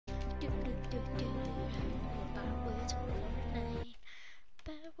Do do do do. Bad words on Fortnite.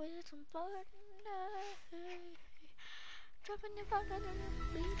 Bad words on Fortnite. Dropping the fuck out of the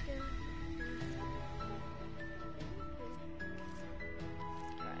beacon.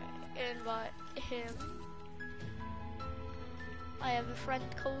 Right, invite him. I have a friend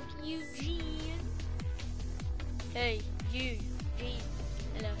called Eugene. Hey, Eugene.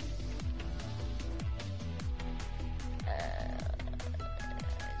 Hello.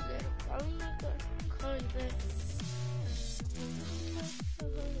 Oh my god, COVID.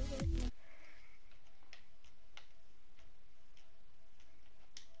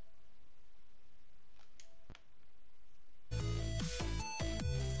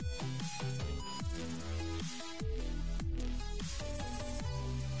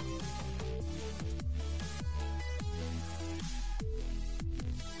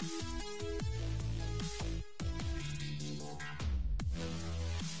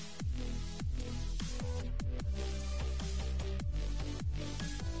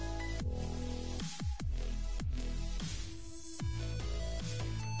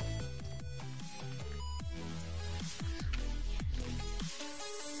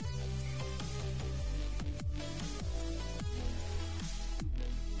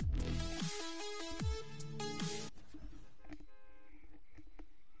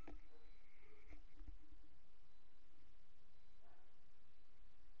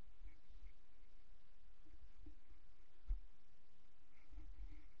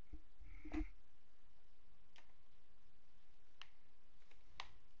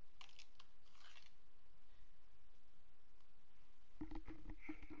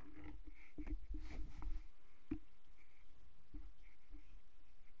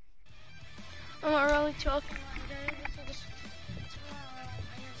 I'm not really talking one day because tomorrow I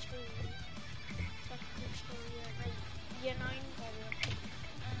have school. Secondary school year 9 probably.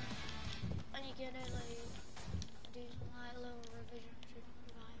 And you get to like do some like little revisions with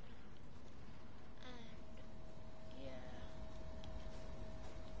Revival. And yeah.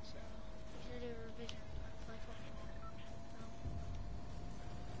 So you should do a revision and play football. No.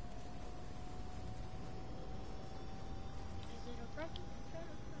 Is it a problem?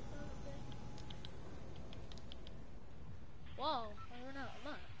 Whoa, I ran out of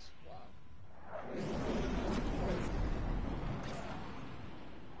mats. Wow.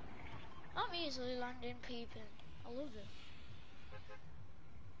 I'm easily landing peeping. I love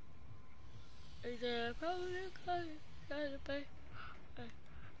it. Is there a problem? Anyway.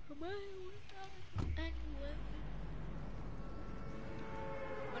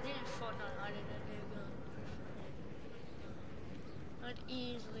 I didn't Fortnite, I did a new gun. I'd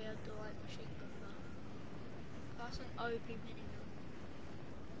easily have the light machine gun back. That's an OP minigun.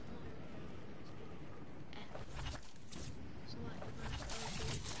 So like the most OP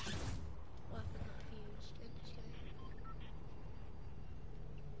weapon that I've used in this game.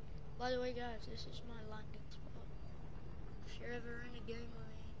 By the way guys, this is my landing spot. If you're ever in a game with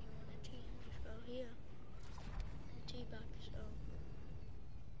me and you want a team, just go here. And teabag, so.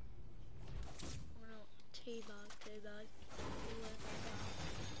 Or not, teabag.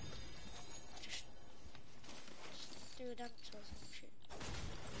 Just do a dance or some shit.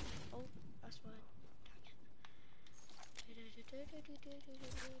 Oh, that's fine.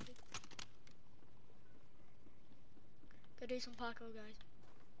 Go do some parkour, guys.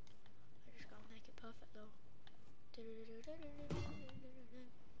 I just gotta make it perfect though.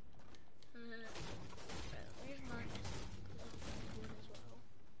 Where's mine? Because I'm good as well.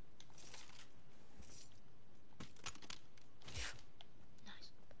 Nice.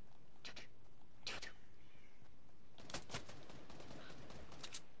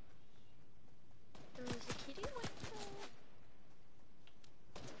 There was a kitty window.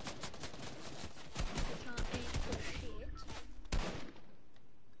 He can't aim for shit.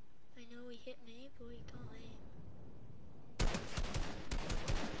 I know he hit me, but he can't aim.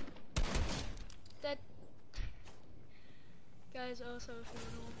 Dead. Guys, also if you want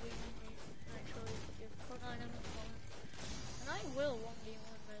to 1v1 me, make sure you put your Fortnite on the phone. And I will 1v1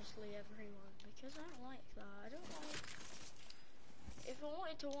 mostly everyone, because I don't like that. I don't like... If I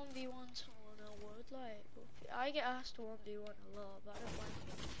wanted to 1v1 someone, I would, like... I get asked to 1v1 a lot, but I don't like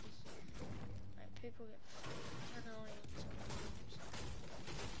it, because... Like, people get annoying sometimes.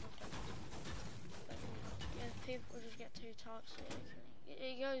 But, yeah, people just get too toxic.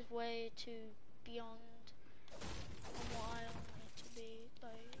 It goes way too beyond what I want it to be.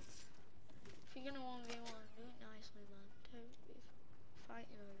 Like, if you're gonna 1v1, do it nicely, man. Don't be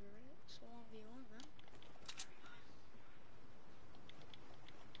fighting over it. It's a 1v1, man.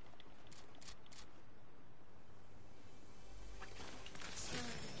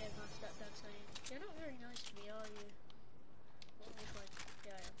 Dead last. You're not very nice to me, are you? Well, if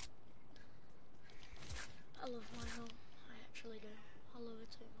yeah, I am. I love my mum. I actually do. I love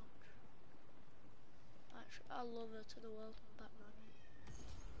her too much. Actually, I love her to the world and back, man.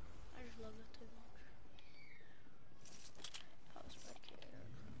 I just love her too much. That was very cute.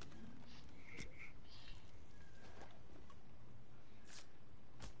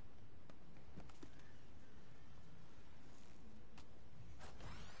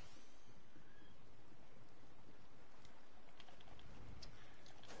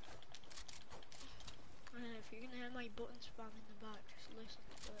 If you can hear my button spam in the back, just listen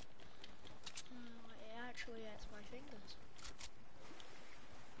to it. It actually hurts my fingers.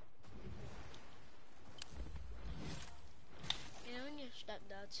 You know when your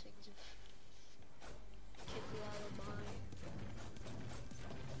stepdad sings a kid lullaby?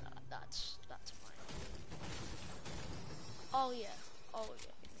 That's mine. Oh yeah. Oh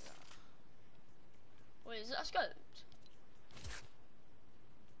yeah. Wait, is that scoped?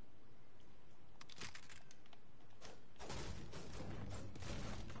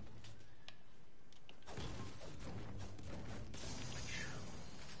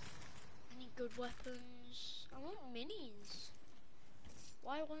 Any good weapons? I want minis.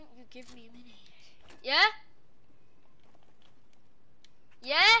 Why won't you give me minis? Yeah?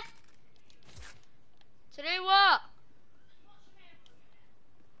 Yeah? To do what?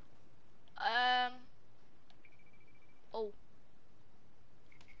 Oh.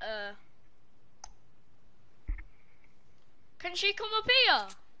 Can she come up here?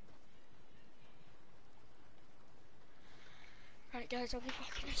 Right guys, I'll be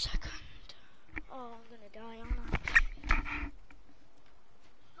back in a second. Oh, I'm gonna die, aren't I?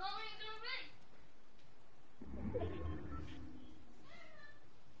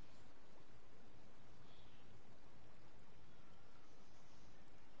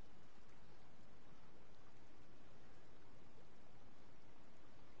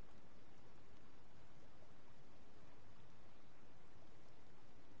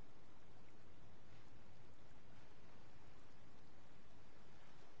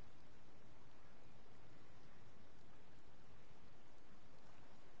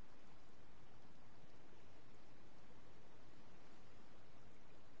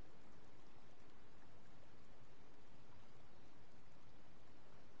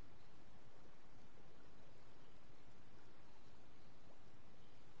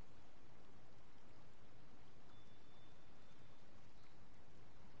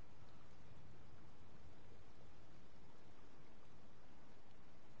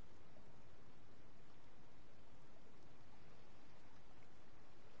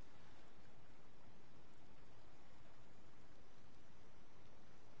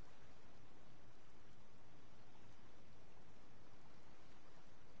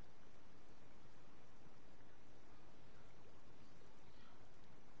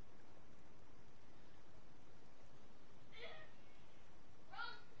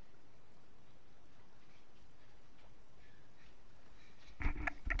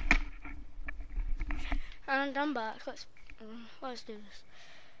 And I'm back. Let's do this.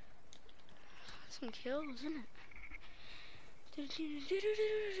 Some kills, isn't it?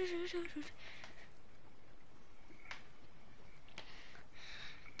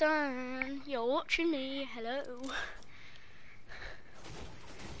 Dan, you're watching me. Hello.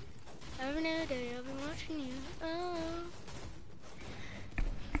 Every day I've been watching you. Oh.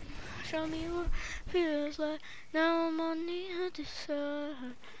 Show me what it feels like. Now I'm on the other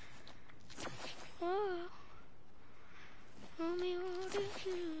side. Oh. Show me what it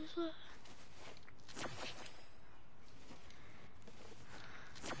feels like.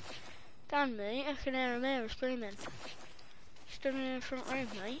 Damn, mate, I can hear a mirror screaming. Stood in the front room,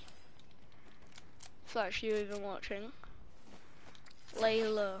 mate. If that's you even watching.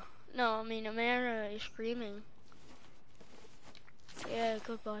 Layla. No, I mean Amira is screaming. Yeah,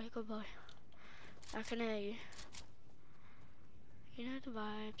 goodbye, goodbye. I can hear you. You know the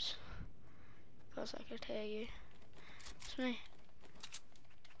vibes. Of course I could hear you. It's me.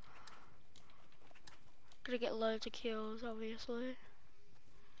 Gonna get loads of kills, obviously.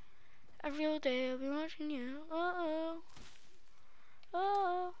 Every day I'll be watching you. Uh-oh.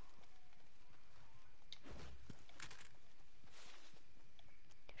 Oh.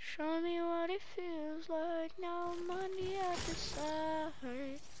 Show me what it feels like. Now I'm on the other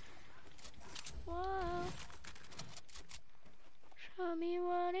side. Whoa. Show me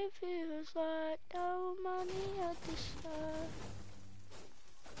what it feels like. Now I'm on the other side.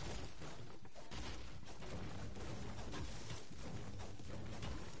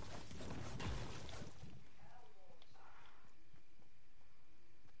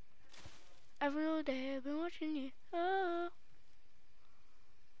 Every day I've been watching you. Oh,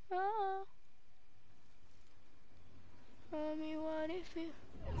 oh. Tell me what it feels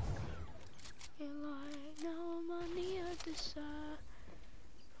like. Now I'm on the other side.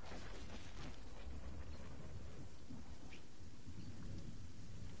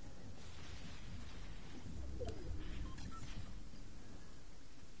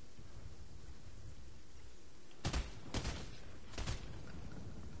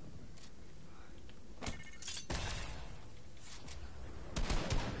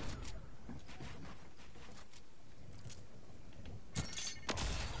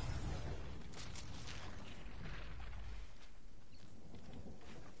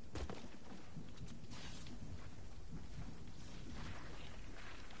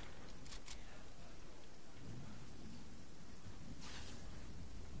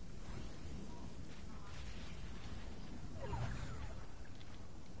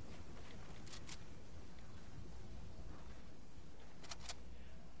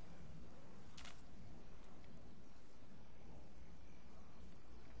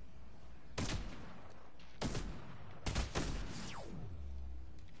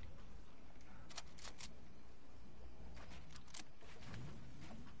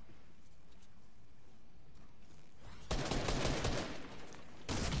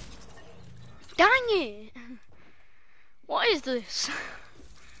 Dang it! What is this?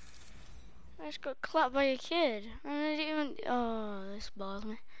 I just got clapped by a kid. And I didn't even. Oh, this bothers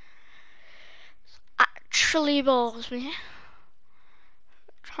me. This actually bothers me.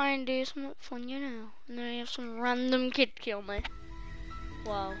 Try and do something fun, you know. And then I have some random kid kill me.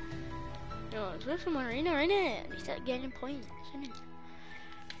 Wow. Yo, it's with some arena, innit? You start getting points, innit?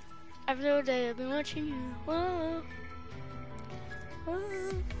 Every day I've been watching you. Whoa.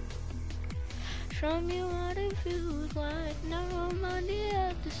 Whoa. Show me what it feels like. Now I'm on the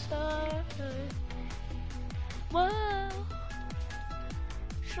other side. Whoa.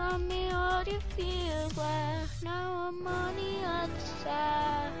 Show me what it feels like. Now I'm on the other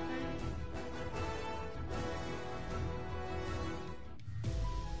side.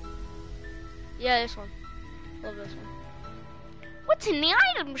 Yeah, this one. Love this one. What's in the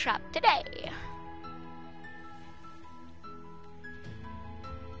item shop today?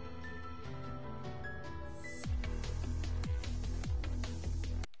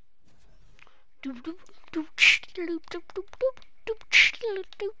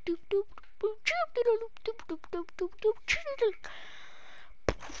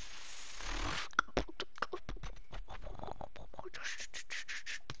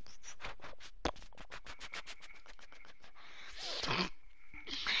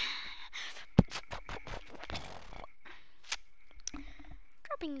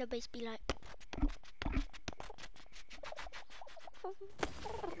 Dropping the bass be like.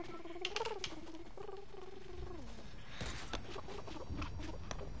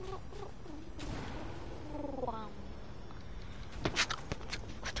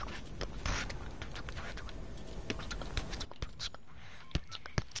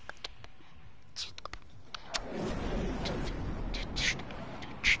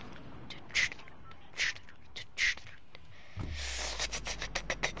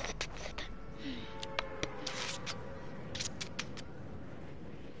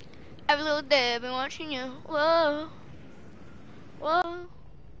 Every little day I've been watching you. Whoa, whoa.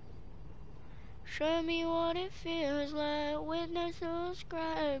 Show me what it feels like with no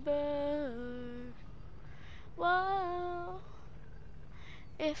subscribers. Whoa.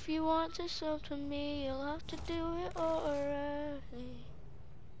 If you want to sub to me, you'll have to do it already.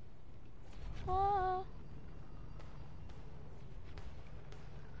 Whoa.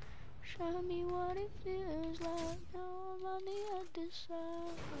 Show me what it feels like. Now I'm on the other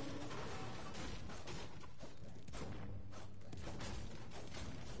side.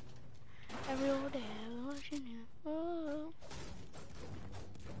 Every old day I'm watching you. Oh.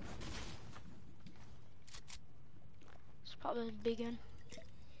 Let's pop this big one.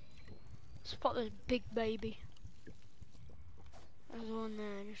 Let's pop this big baby. There's one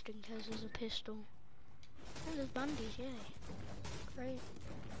there just in case there's a pistol. Oh, there's bandies, yay. Great.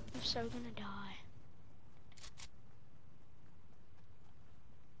 I'm so gonna die.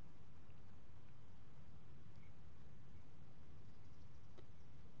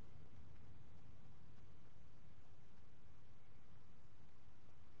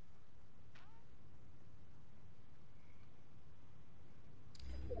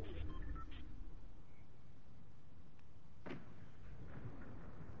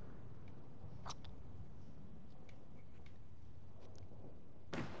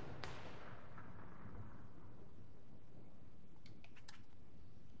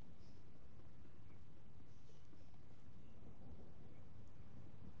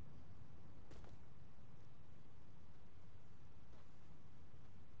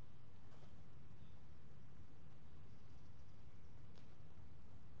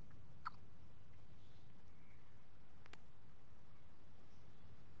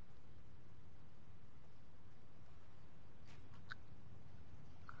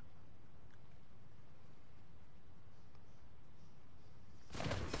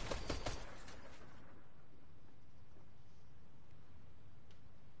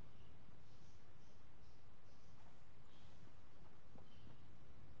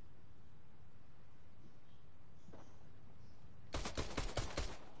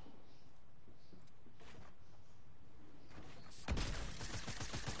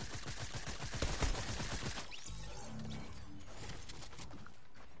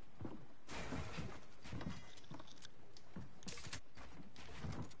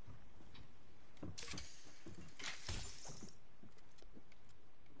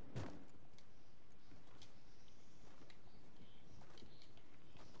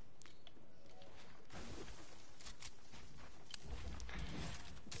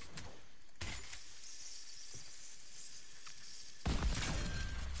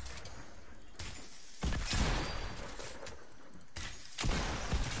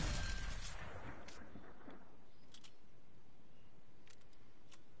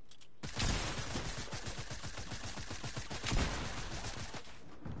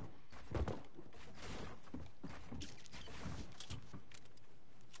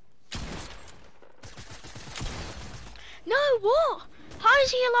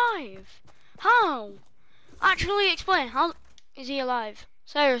 is he alive? How? Actually explain, how is he alive?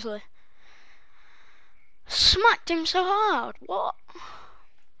 Seriously. Smacked him so hard, what?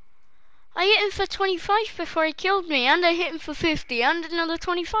 I hit him for 25 before he killed me, and I hit him for 50, and another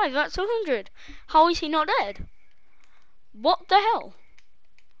 25, that's 100. How is he not dead? What the hell?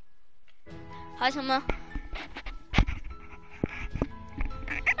 Hi, Summer.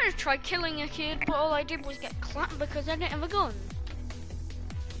 I just tried killing a kid, but all I did was get clapped because I didn't have a gun.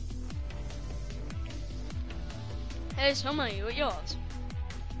 Hey, Summer, you at yours?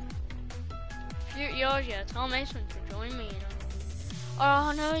 If you're at yours, yeah, tell Mason to join me.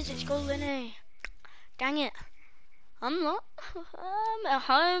 Oh no, is it school, Vinny? Dang it. I'm not. I'm at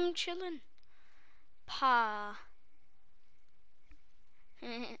home chilling. Pa.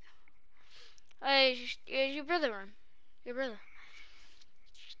 Hey, is your brother on? Your brother.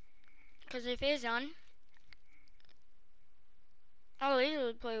 Because if he's on, I'll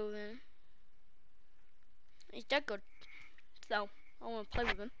easily play with him. He's dead good. So, I want to play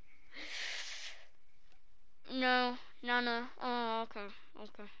with him. No. Oh, okay.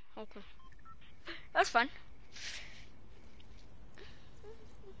 That's fine.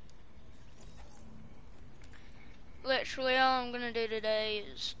 Literally, all I'm gonna do today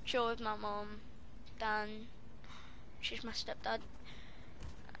is chill with my mom, Dan. She's my stepdad.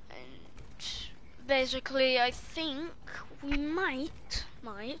 And basically, I think we might,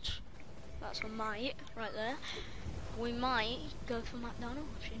 that's a might right there, we might go for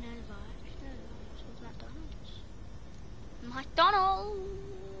McDonald's, you know the vibes, McDonald's.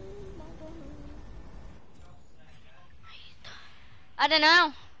 I don't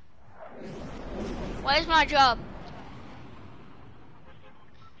know. Where's my job?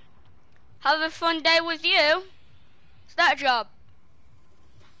 Have a fun day with you. Is that a job?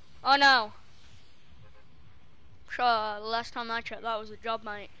 Oh no. Sure, the last time I checked that was a job,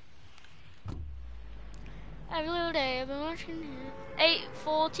 mate. Every little day I've been watching it.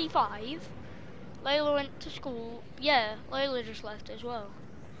 8:45. Layla went to school. Yeah, Layla just left as well.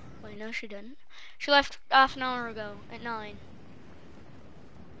 Wait, no she didn't. She left half an hour ago at 9.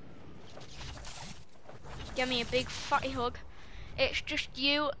 Give me a big fatty hug. It's just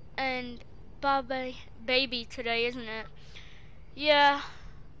you and baby today, isn't it? Yeah.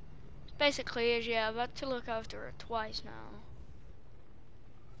 Basically is, yeah. I've had to look after her twice now.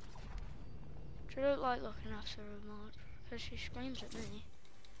 I don't like looking after her much because she screams at me.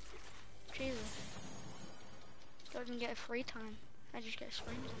 Jesus. Doesn't get a free time. I just get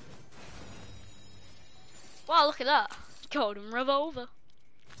screamed at. Wow, look at that. Golden revolver.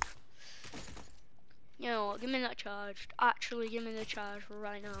 You know what, give me that charge. Actually, give me the charge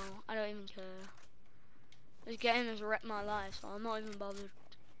right now. I don't even care. This game has wrecked my life, so I'm not even bothered.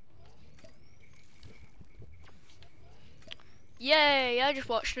 Yay, I just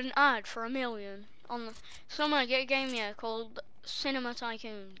watched an ad for $1 million. On the, someone get a game here called Cinema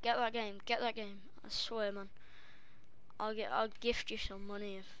Tycoon. Get that game, I swear, man. I'll gift you some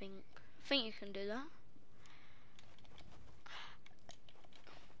money, I think you can do that.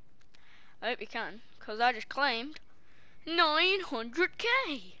 I hope you can, because I just claimed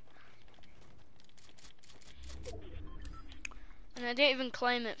 900k. And I didn't even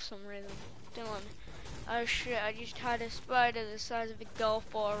claim it for some reason. Didn't let me. Oh shit, I just had a spider the size of a golf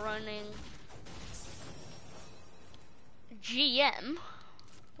ball running. GM?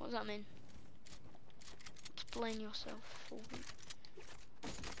 What does that mean? Explain yourself, fool.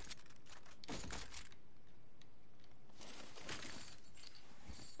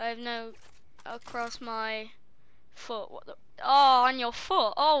 I have no across my foot. What the? Oh, on your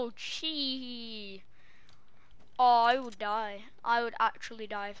foot. Oh, gee. Oh, I would die. I would actually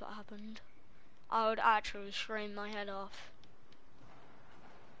die if that happened. I would actually scream my head off.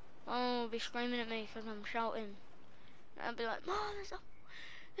 Mom would be screaming at me because I'm shouting. And I'd be like, Mom,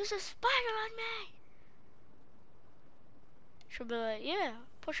 there's a spider on me. She'll be like, yeah,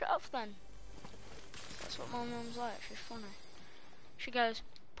 push it off then. That's what my mum's like. She's funny. She goes,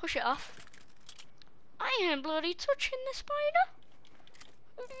 push it off. I ain't bloody touching the spider.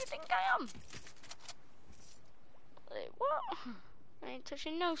 Who do you think I am? Like, what? I ain't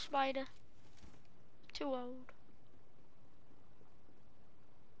touching no spider. Too old.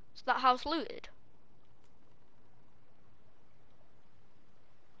 Is that house looted?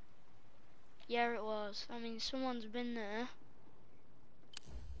 Yeah, it was. I mean, someone's been there.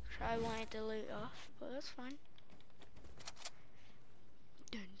 So I wanted to loot off, but that's fine.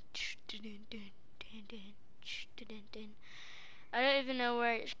 I don't even know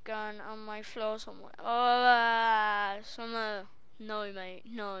where it's gone on my floor somewhere. Oh, somewhere. No, mate,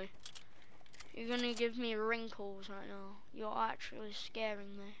 no. You're gonna give me wrinkles right now. You're actually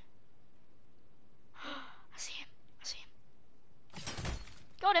scaring me. I see him. I see him.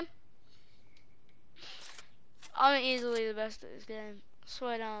 Got him. I'm easily the best at this game.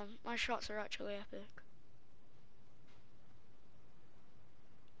 Swear down. My shots are actually epic.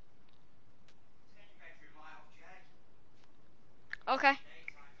 Okay.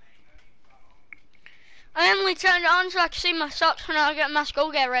 I only turned it on so I can see my socks when I get my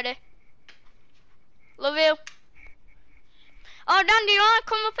school get ready. Love you. Oh, Dan, do you want to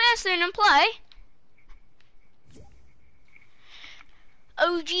come up here soon and play?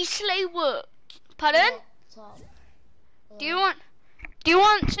 OG Slaywork. Pardon? Do you want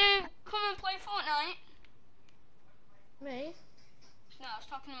to come and play Fortnite? Me? No, I was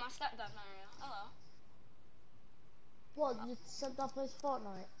talking to my stepdad, Mario. Hello. What, you said that plays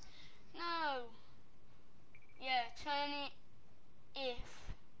Fortnite? No. Yeah, turn it if.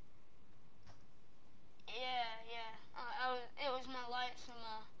 Yeah. It was my lights and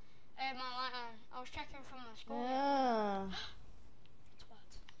I had my light on. I was checking from my school. Yeah.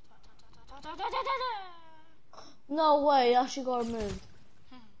 Twat. No way, I actually got removed.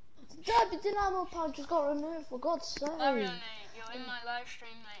 Dad, the Dynamo Pound just got removed, for God's sake. Oh, really, mate? You're in my live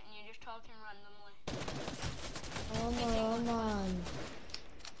stream, mate, and you're just talking randomly. Oh man.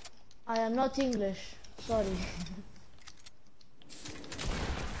 I am not English. Sorry.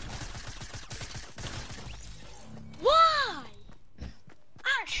 Why?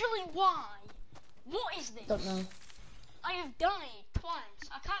 Actually, why? What is this? Don't know. I have died twice.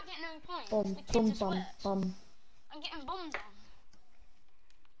 I can't get no points. Bum, The bum, kids are bum, sweats. bum. I'm getting bummed on.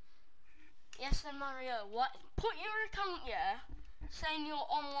 Yes, then Mario, what? Put your account, yeah, saying you're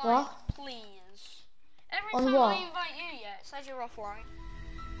online, What? please. Every On time what? I invite you, yeah, it says you're offline.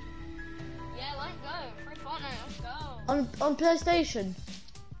 Yeah, let's go. Free Fortnite, let's go. On PlayStation?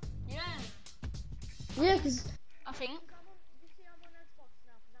 Yeah. Yeah, cause... I think.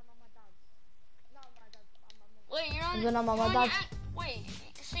 Wait, you're on... Then I'm on my you're dad's. Wait,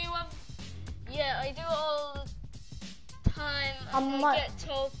 so you have... Yeah, I do it all the time, and I my- get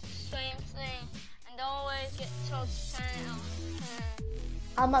told the same thing, and I always get told to turn it off.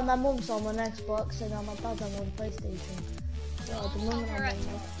 I'm at my mum's on an Xbox and I'm at dad's on the PlayStation. So at the moment I'm on my...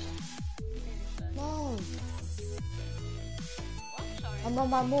 No, Oh, sorry. I'm on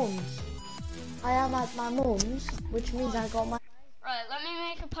my mum's. I am at my mum's, which means I got my... Right, let me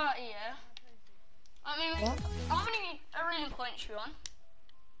make a party, yeah? Let me make... What? How many arena points you on?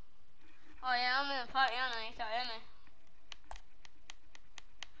 Oh yeah, I'm in a party, aren't I? You can't hear me.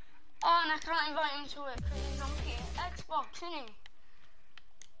 Oh, and I can't invite him to it because he's on Xbox, isn't he?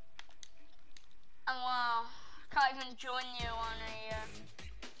 And wow, I can't even join you on a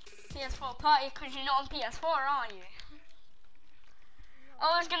PS4 party because you're not on PS4, are you? I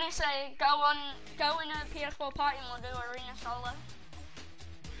was gonna say go in a PS4 party and we'll do arena solo.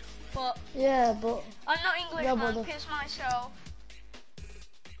 But Yeah, but... I'm not English, Yeah, man. but Piss myself.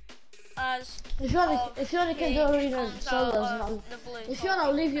 As If you only can do arena comes solos, out and of the blue if you box. want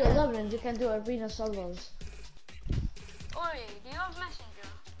to leave you at Dublin, you can do arena solos. Oi, do you have Messenger?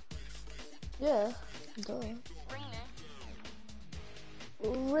 Yeah, duh. Ring me.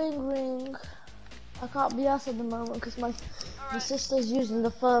 Ring, ring. I can't be asked at the moment because my Alright, sister's using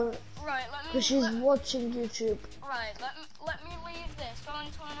the phone right, let me because she's watching YouTube. right, let me leave this, go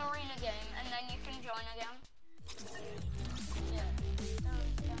into an arena game and then you can join again. Yeah.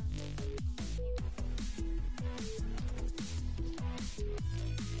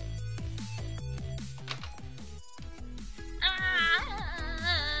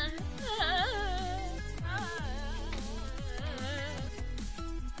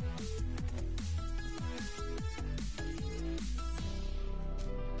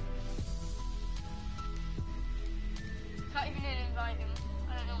 Can't even invite him.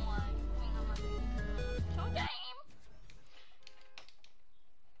 I don't know why. I think I might be so game.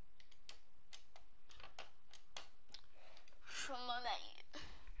 From my mate.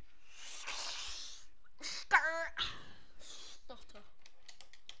 Stutter.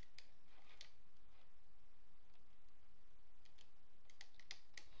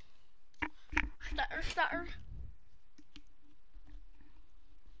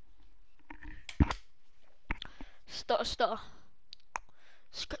 Stutter. Stutter.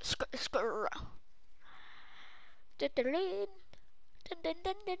 Skr.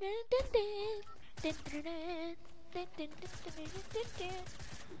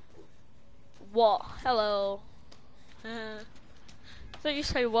 What? Hello. So you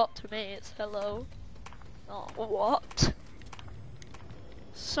say what to me, it's hello. Not what?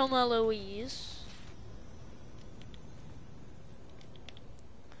 Summer Louise.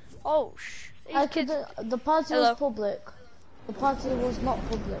 Oh, I These kids. couldn't. The party Hello. was public. The party was not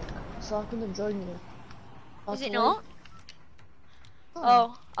public, so I couldn't join you. I had Is it to not? wait.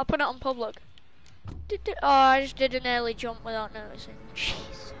 Oh, I'll put it on public. Oh, I just did an early jump without noticing.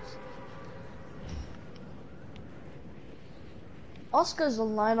 Jesus. Oscar's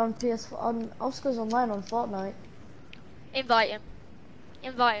online on Oscar's online on Fortnite. Invite him.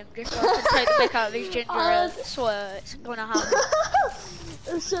 Invite him just so I can take the mick out of his ginger ale. I swear it's gonna happen.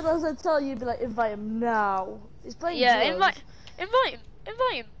 As soon as I tell you, you'd be like, invite him now. He's playing Yeah, duos. invite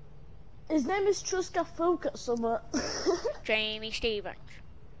him. His name is Truska Folk Summer. Jamie Stevens.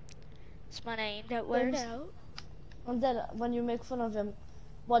 It's my name, don't wear it out. And then when you make fun of him,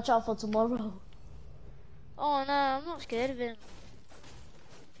 watch out for tomorrow. Oh no, I'm not scared of him.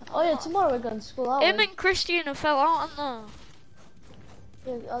 Oh yeah, tomorrow we're going to school, aren't Him we? and Christian have fell out, aren't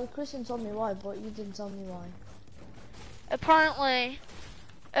Yeah, Christian told me why, but you didn't tell me why. they? Apparently,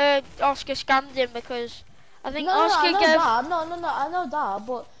 Oscar scammed him because I think No, Oscar I know gave... that. No, I know that,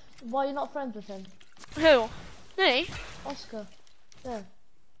 but why are you not friends with him? Who? Me? Oscar. Yeah.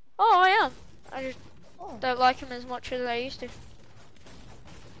 Oh, I am. I just Oh. don't like him as much as I used to.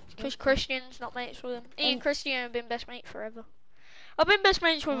 Because Christian's not mates with him. Me and Christian have been best mates forever. I've been best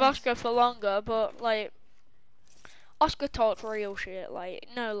mates with Oscar for longer, but like, Oscar talks real shit, like,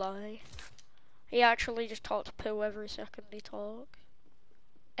 no lie. He actually just talks poo every second he talks.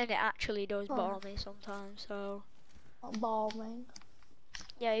 And it actually does bore me sometimes, so. Boring.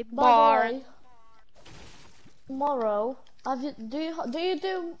 Yeah, he By the boring. way, tomorrow, do you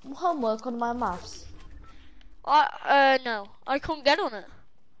do homework on my maths? No. I couldn't get on it.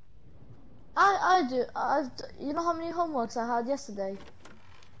 I do. You know how many homeworks I had yesterday?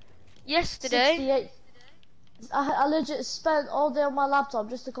 Yesterday? 68. I legit spent all day on my laptop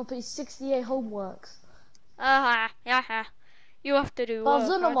just to complete 68 homeworks. Yeah. You have to do But work. I've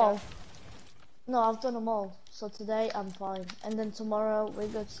done them I all. don't. No, I've done them all. So today I'm fine. And then tomorrow we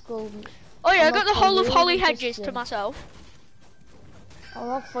go to school. Oh yeah, I I'm got up the for whole of you Holly and Hedges to Christian. myself. I'll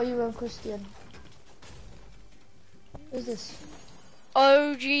look for you and Christian. Who's this?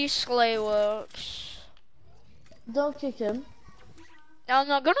 OG Slayworks. Don't kick him. I'm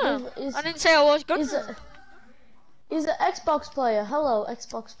not gonna. Is- I didn't say I was He's gonna. an Xbox player. Hello,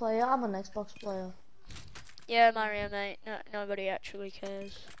 Xbox player. I'm an Xbox player. Yeah, Mario, mate. No, nobody actually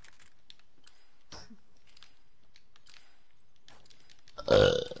cares.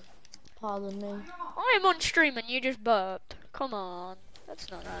 Pardon me. I'm on stream and you just burped. Come on. That's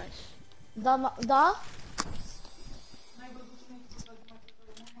not nice. Da?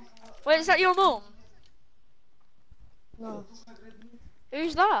 Wait, is that your mum? No.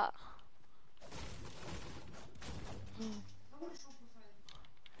 Who's that?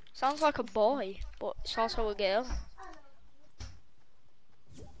 Sounds like a boy, but it's also a girl.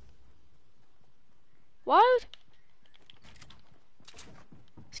 What?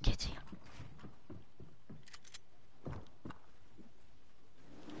 This kid's here.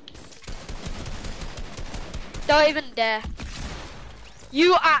 Don't even dare.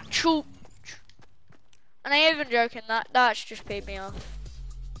 You actual... And I ain't even joking, that's just paid me off.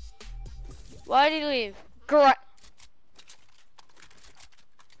 Why did he leave?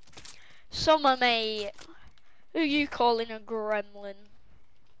 Summer mate. Who you calling a gremlin?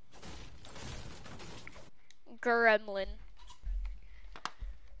 Gremlin.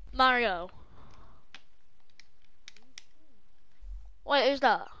 Mario. Wait, who's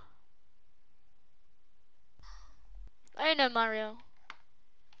that? I know Mario.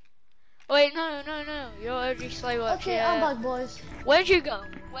 Wait, no. You're OG Slayworks. Okay, Yeah. I'm back, boys. Where'd you go?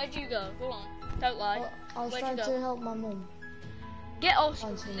 Go on. Don't lie. I was Where'd trying you to go? help my mum. Get Oscar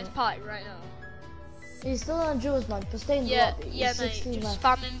Answer in this it. party right now. He's still on Jules, man, but stay in the Yeah, lobby. yeah, He's mate. 16 Just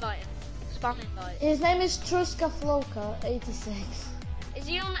left. spam invite him. Spam invite. His name is Truska Floka, 86. Is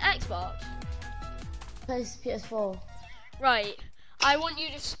he on Xbox? Plays PS4. Right. I want you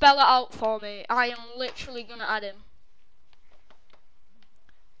to spell it out for me. I am literally gonna add him.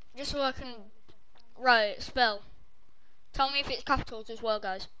 Just so I can... Right, spell. Tell me if it's capitals as well,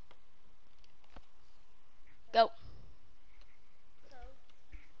 guys. Go.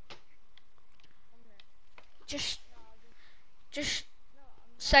 Just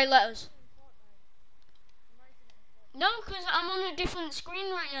say letters. No, because I'm on a different screen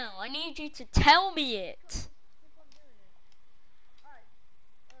right now. I need you to tell me it.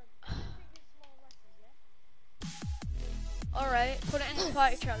 Alright, put it in the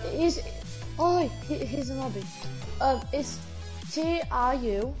party channel. Here's an hobby. It's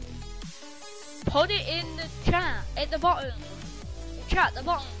TRU. Put it in the chat at the bottom. Chat at the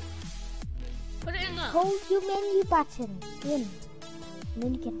bottom. Put it in there. Hold your menu button in, and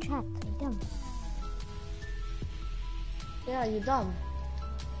then you can chat. Right down. Yeah, you're dumb.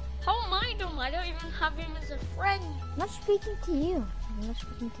 How am I dumb? I don't even have him as a friend. I'm not speaking to you. I'm not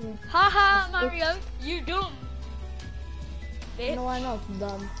speaking to you. Haha, Mario, you dumb. Bitch. No, I'm not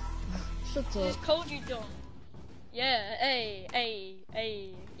dumb. Shut I up. just called you dumb. Yeah, hey.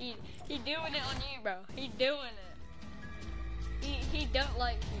 He doing it on you, bro. He doing it. He don't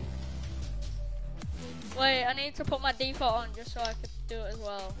like you. Wait, I need to put my default on just so I can do it as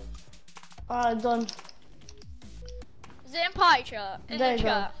well. Alright, done. Is it in pie chat? In There the you go.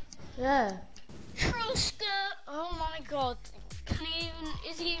 chat? Yeah. Truska! Oh my god.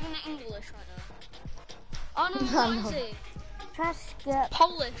 Is he even English right now? Oh no, No, what is no. he? Traska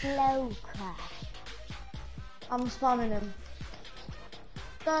Polish. low crash. I'm spamming him.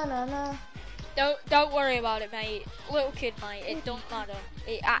 Da-na-na. Don't worry about it, mate. Little kid, mate. It don't matter.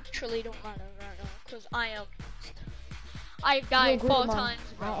 It actually don't matter right now. Because I've died You're 4 good, man. times,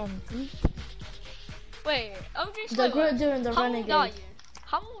 I bro. am Greek. Wait, OG The Slower, Groot doing the how old are renegade. you?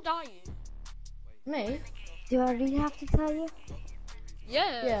 How old are you? Me? Do I really have to tell you?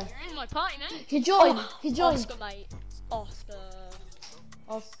 Yeah, Yeah. you're in my party, mate. He joined. Oh, He joined. Oscar, mate. Oscar.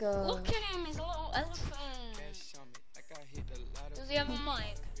 Oscar. Look at him, he's a little elephant. Does he have a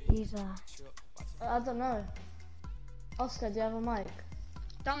mic? He's I don't know. Oscar, do you have a mic?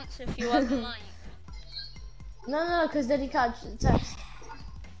 Dance if you have a mic. No, because then he can't text.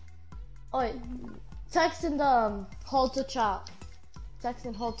 Oi, text in the hold to chat. Text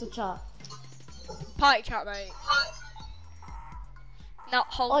in hold to chat. Party chat, mate. Not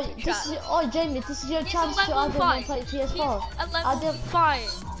hold Oi, to chat. Jamie, this is your He's chance to a add level him and 5. play He's PS4. a Add level him.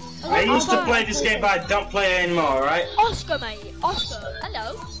 5. I used to play this game, but I don't play it anymore, alright? Oscar, mate. Oscar.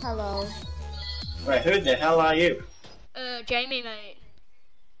 Hello. Hello. Wait, who the hell are you? Jamie, mate.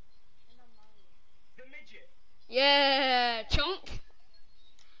 Yeah, chunk.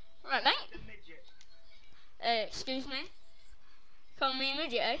 Right, mate. Excuse me. Call me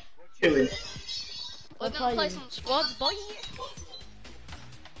midget, eh? Chilling. We're What gonna are play you? some squads, boy.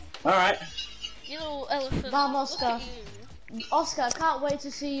 Alright. You little elephant. Damn, Look Oscar. at you. Oscar, I can't wait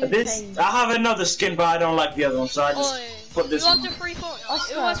to see you This, change. I have another skin, but I don't like the other one, so I just Oi, put this you have one. the free Fortnite.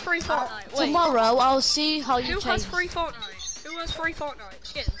 Oscar, Who has free Fortnite? Wait, tomorrow I'll see how you who change. has free Fortnite? Who has free Fortnite?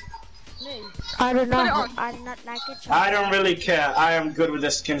 Skin. Me. I don't Put it know. on. I'm not like it. I don't really care. I am good with the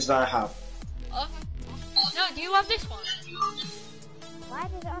skins that I have. No, do you have this one? Why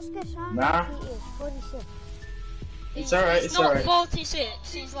did Oscar sound Nah. like he is 46? It's alright, He's it's not alright.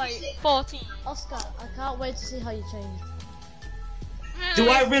 46, he's like 14. Oscar, I can't wait to see how you change. Do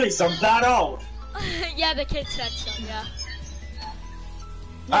I really sound that old? Yeah, the kid said so, yeah.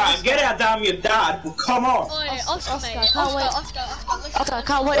 Alright, get out, damn your dad. Well, come on. Oi, Oscar, Oscar, mate. I can't wait. Oscar, listen. Oscar, I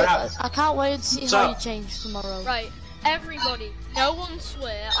can't wait. Wow. I can't wait to see What's how up? you change tomorrow. Right, everybody, no one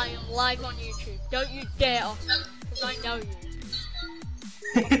swear I am live on YouTube. Don't you dare, Oscar, because I know you.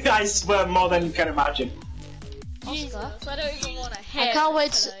 I swear more than you can imagine. Jesus, Oscar? I don't even want to hear I can't it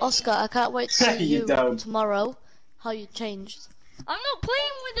wait, today. Oscar. I can't wait to see You you don't. tomorrow. How you changed? I'm not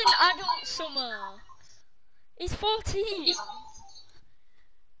playing with an adult summer. He's 14.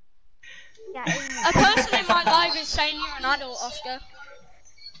 Yeah, A person in my life is saying you're an adult, Oscar.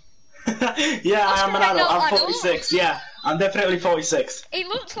 Yeah, I am Oscar, an adult. no, I'm adult. 46. Yeah, I'm definitely 46. He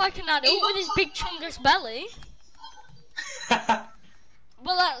looks like an adult with his big chungus belly.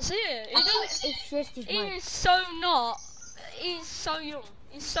 But that's it. He doesn't. it's just his He mic. is so not. He's so young.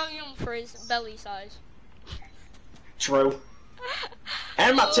 He's so young for his belly size. True.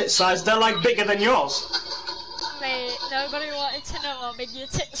 And my tit size, they're like bigger than yours. Mate, nobody wanted to know how big your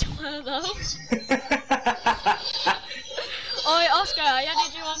tits were though. Oi, Oscar, I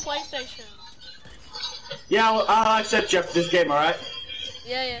added you on PlayStation. Yeah, I'll accept you after this game, alright?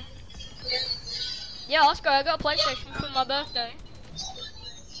 Yeah. Yeah, Oscar, I got a PlayStation for my birthday.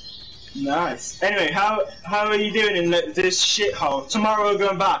 Nice. Anyway, how are you doing in this shithole? Tomorrow we're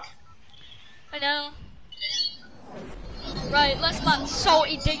going back. I know. Right, let's let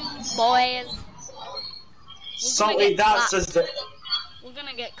salty dings, boys. Salty dancers. We're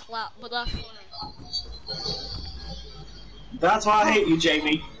gonna get clapped, but that's funny. That's why I hate you,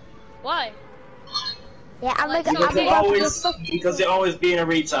 Jamie. Why? Yeah, I'm Like, like, so I'm Because you're always being a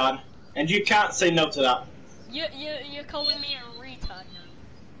retard, and you can't say no to that. You're calling me a retard now.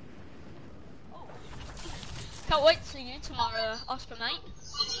 Oh. Can't wait to see you tomorrow, Oscar, mate.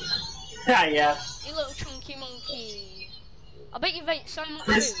 Yeah. You little chunky monkey. I bet you've ate so much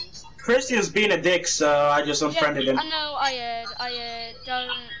Chris, food. Christian's being a dick, so I just unfriended him. I know, I heard.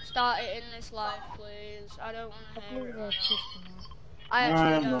 Don't start it in this life, please. I don't want to hear it. I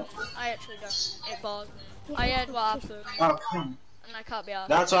actually don't. I actually don't. It bores me. I heard what happened, Oh, come on. and I can't be arsed.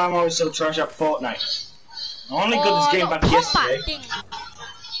 That's why I'm always so trash at Fortnite. I only got Oh, this I game got back combat yesterday. thing.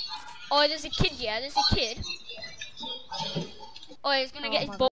 Oh, there's a kid, yeah, there's a kid. Oh, he's gonna get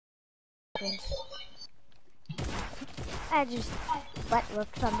his ball. I just look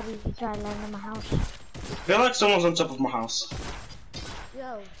somebody to try to land in my house. I feel like someone's on top of my house.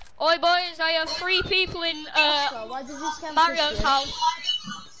 Yo. Oi, boys, I have 3 people in Oscar, why did you scam Mario's Christian? house.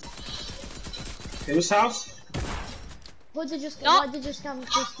 Whose house? Why did you scam? No. Why did you scam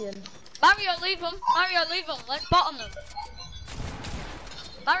Christian? Mario, leave him. Mario, leave him. Let's bottom them.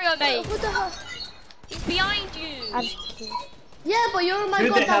 Mario, mate, What the hell? he's behind you. Yeah, but you're in my Who the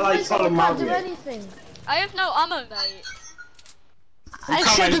goddamn hell are you way, so I calling can't do Mario? anything. I have no ammo, mate.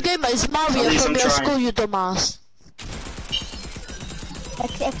 Actually, the game is Mario At least from I'm your trying. school, you dumbass.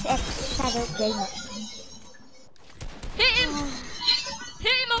 XXX Shadow Gamer. Hit him.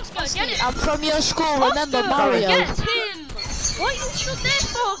 Hit him, Oscar. Get him. I'm from your school, remember Oscar, Mario? get him. What are you stood there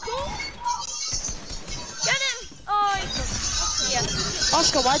for, cool? Get him. Oh, he's yeah.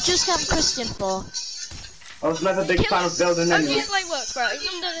 Oscar, why'd you scam Christian for? I was never a big fan of building Don't anything. use light work, bro. He's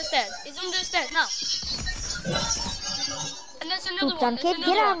under the stairs. He's under the stairs now. And there's another one. There's Get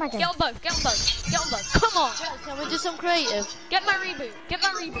another out of my one. game. Get on both. Get on both. Get on both. Come on. Can we do some creative? Get my reboot. Get my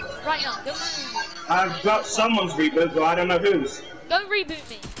reboot. Right now. Get my reboot. I've got someone's reboot, but I don't know whose. Go reboot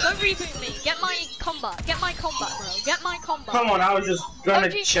me. Go reboot me. Get my combat. Get my combat, bro. Get my combat. Come on, I was just gonna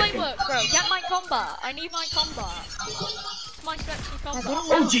OG check play it. work, bro. Get my combat. I need my combat. It's my sexy combat.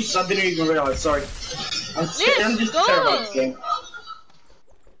 Oh jeez, I didn't even realize, sorry. I'm just go. terrible at this game.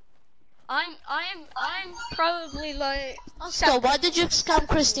 I'm probably like. Oscar, why did you scam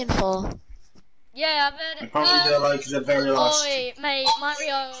Christian for? Yeah, I've heard I it. probably do like the very last. Oi, mate,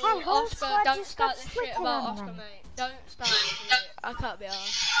 Mario, Oscar, why don't just start got this shit flicker about on Oscar, them? mate. Don't start this shit. I can't be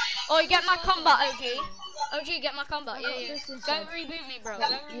arsed. Oi, get my combat, OG. OG, get my combat. Yeah, yeah. Don't reboot me, bro.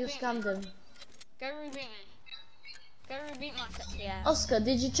 Don't You reboot me. scammed him. Go reboot me. Go reboot my sexy ass. Oscar,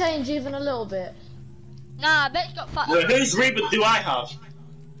 did you change even a little bit? Nah, I bet you got fat. Well, whose reboot do I have?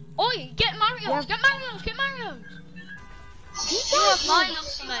 Oi, get Mario's. Get Mario's. Get Mario's. You have mine,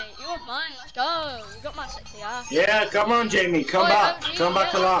 Oscar, mate. You have mine. Let's go. You got my sexy ass. Yeah, come on, Jamie, come Oi, back, OG, come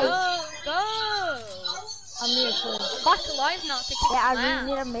back yeah, alive. Let's go. Go. I'm here too. Back alive now to kick Yeah, I my really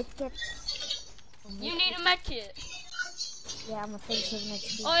need ass. a medkit. You need a medkit. Yeah, I'm a finish of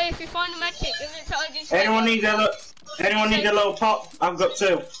next week. Oh, if you find a medkit, give it to OG. Anyone need a little pot? I've got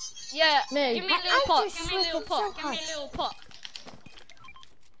 2. Yeah, Me. give me a I little pot, just give me a little freaking pot, so give me a little pot.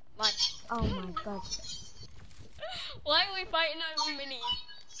 Like, Oh my god. why are we fighting over minis?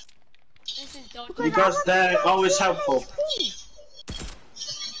 This is dodgy. Because they're always helpful.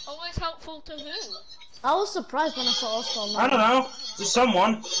 Always helpful to who? I was surprised when I saw Oscar on I don't know, to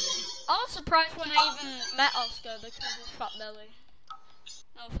someone. I was surprised when I even met Oscar because of his fat belly.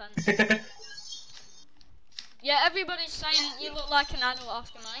 No offense. Yeah, everybody's saying you look like an adult,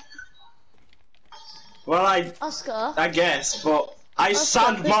 Oscar, mate. Well, I Oscar, guess, but I Oscar,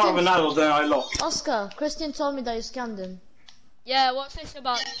 sound more of an adult than I look. Oscar, Christian told me that you scammed him. Yeah, what's this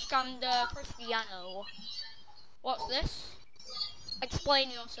about? You scammed Cristiano. What's this? Explain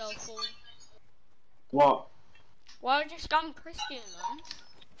yourself, fool. What? Why would you scam Christian, man?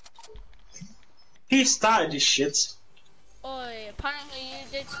 He started this shit. Oi, apparently you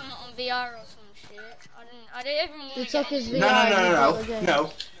did something on VR or some shit. I didn't even want You to took get his into VR. it. and you bought the No. game.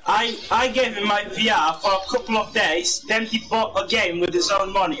 No. I gave him my VR for a couple of days, then he bought a game with his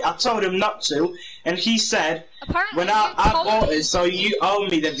own money. I told him not to, and he said, Apparently when you I told bought me- it, so you owe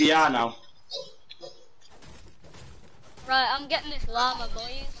me the VR now. Right, I'm getting this llama, boys.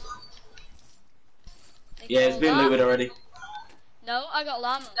 They Yeah, it's call been llama. looted already. No, I got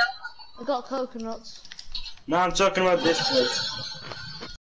llama. I got coconuts. No, I'm talking about this place.